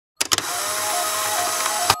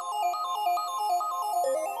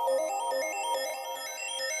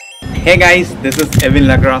Hey guys, this is Evewin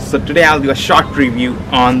Lakra. So today I'll do a short review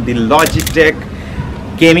on the Logitech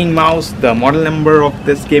gaming mouse. The model number of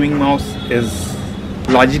this gaming mouse is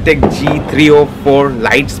Logitech G-304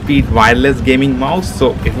 Lightspeed wireless gaming mouse.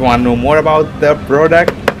 So if you want to know more about the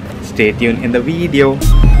product, stay tuned in the video.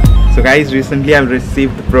 So guys, recently I've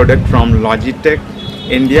received the product from Logitech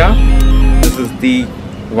India. This is the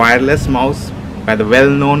wireless mouse by the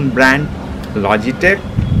well-known brand Logitech.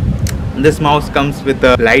 This mouse comes with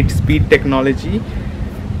a Lightspeed technology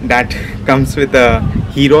that comes with a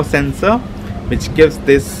hero sensor, which gives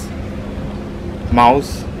this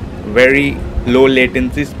mouse very low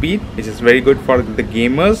latency speed, which is very good for the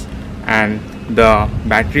gamers, and the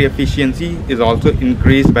battery efficiency is also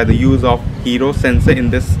increased by the use of hero sensor in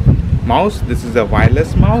this mouse. This is a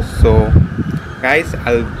wireless mouse. So guys,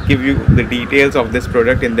 I'll give you the details of this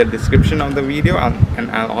product in the description of the video,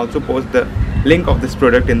 and I'll also post the link of this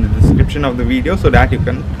product in the description of the video so that you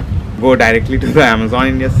can go directly to the Amazon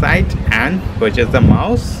India site and purchase the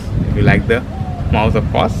mouse if you like the mouse, of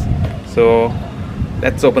course. So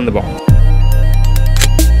let's open the box.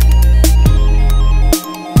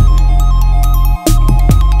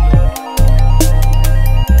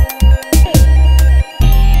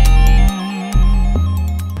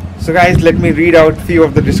 So guys, let me read out few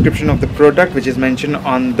of the description of the product which is mentioned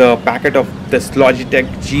on the packet of this Logitech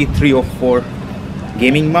G304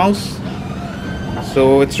 gaming mouse.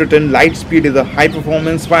 So it's written, Lightspeed is a high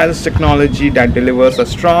performance wireless technology that delivers a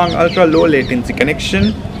strong ultra low latency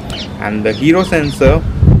connection, and the hero sensor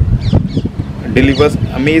delivers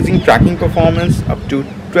amazing tracking performance up to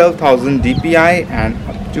 12,000 dpi and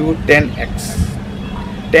up to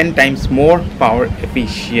 10 times more power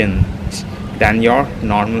efficient than your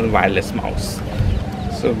normal wireless mouse.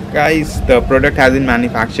 So guys, the product has been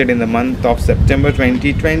manufactured in the month of September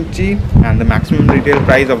 2020, and the maximum retail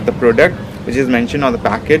price of the product, which is mentioned on the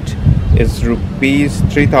packet, is rupees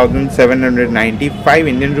 3,795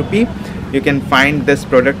 Indian rupee. You can find this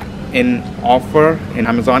product in offer in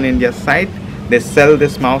Amazon India site. They sell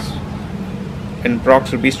this mouse in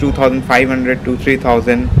approx rupees 2,500 to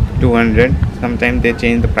 3,200. Sometimes they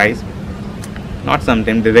change the price. Not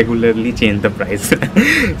sometimes, they regularly change the price.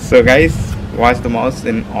 So guys, watch the mouse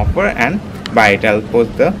in offer and buy it. I'll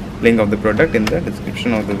post the link of the product in the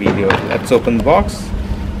description of the video. Let's open the box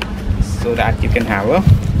so that you can have a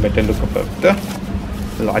better look about the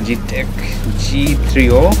Logitech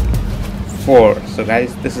G304. So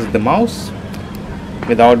guys, this is the mouse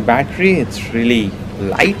without battery. It's really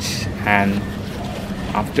light, and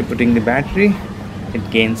after putting the battery, it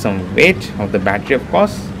gains some weight of the battery, of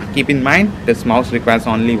course. Keep in mind, this mouse requires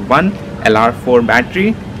only one LR4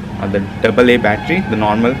 battery, or the AA battery, the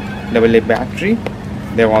normal AA battery.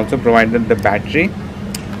 They have also provided the battery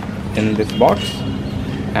in this box,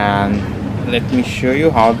 and let me show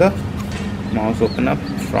you how the mouse open up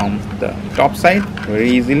from the top side very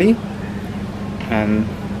easily. And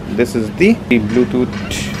this is the Bluetooth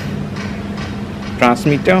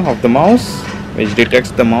transmitter of the mouse, which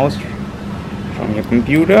detects the mouse from your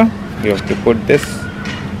computer. You have to put this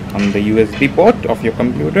on the USB port of your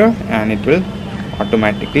computer, and it will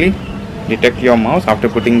automatically detect your mouse after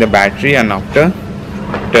putting the battery and after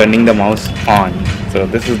turning the mouse on. So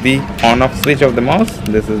this is the on off switch of the mouse.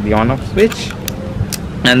 This is the on off switch,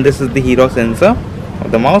 and this is the hero sensor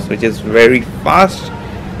of the mouse, which is very fast,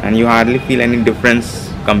 and you hardly feel any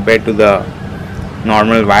difference compared to the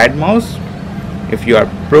normal wired mouse. If you are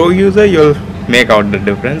pro user, you'll make out the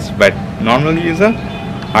difference, but normal user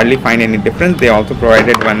hardly find any difference. They also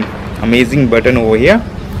provided one amazing button over here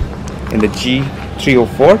in the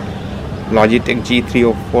G304 Logitech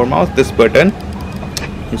G304 mouse. This button,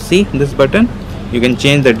 you see this button, you can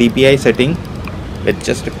change the DPI setting with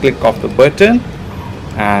just a click of the button,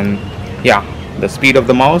 and yeah, the speed of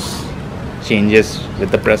the mouse changes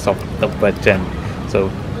with the press of the button. So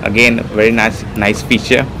again, a very nice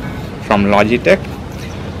feature from Logitech.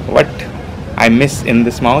 What I miss in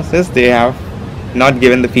this mouse is they have not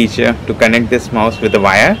given the feature to connect this mouse with a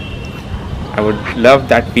wire. I would love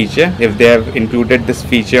that feature. If they have included this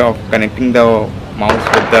feature of connecting the mouse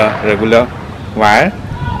with the regular wire,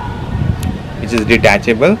 which is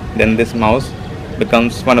detachable, then this mouse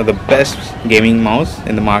becomes one of the best gaming mouse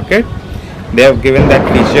in the market. They have given that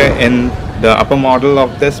feature in the upper model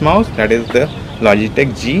of this mouse, that is the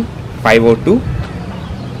Logitech G502,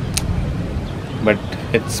 but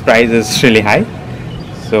its price is really high.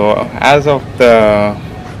 So as of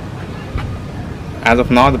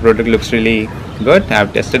now, the product looks really good. I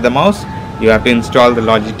have tested the mouse. You have to install the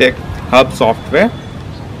Logitech Hub software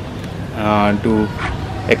to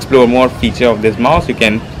explore more feature of this mouse. You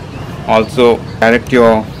can also direct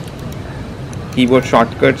your keyboard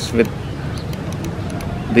shortcuts with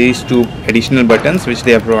these two additional buttons which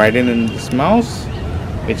they have provided in this mouse,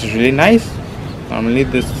 which is really nice. Normally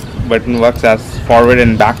this button works as forward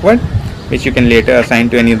and backward, which you can later assign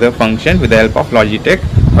to any other function with the help of Logitech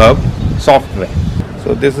Hub software.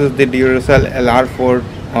 So this is the DURACELL LR4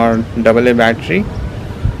 or AA battery,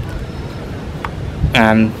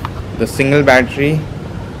 and the single battery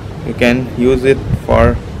you can use it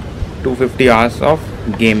for 250 hours of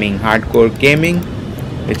gaming, hardcore gaming,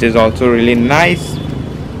 which is also really nice.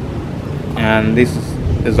 And this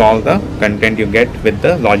is all the content you get with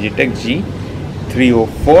the Logitech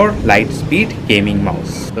G-304 Lightspeed gaming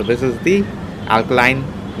mouse. So this is the alkaline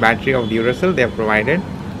battery of DURACELL they have provided,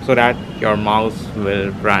 so that your mouse will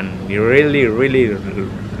run really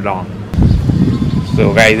long.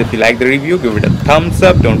 So guys, if you like the review, give it a thumbs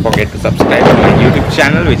up. Don't forget to subscribe to my YouTube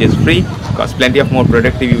channel, which is free, because plenty of more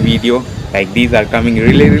product review video like these are coming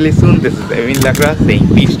really soon. This is Evewin Lakra saying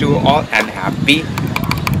peace to all and happy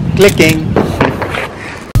clicking.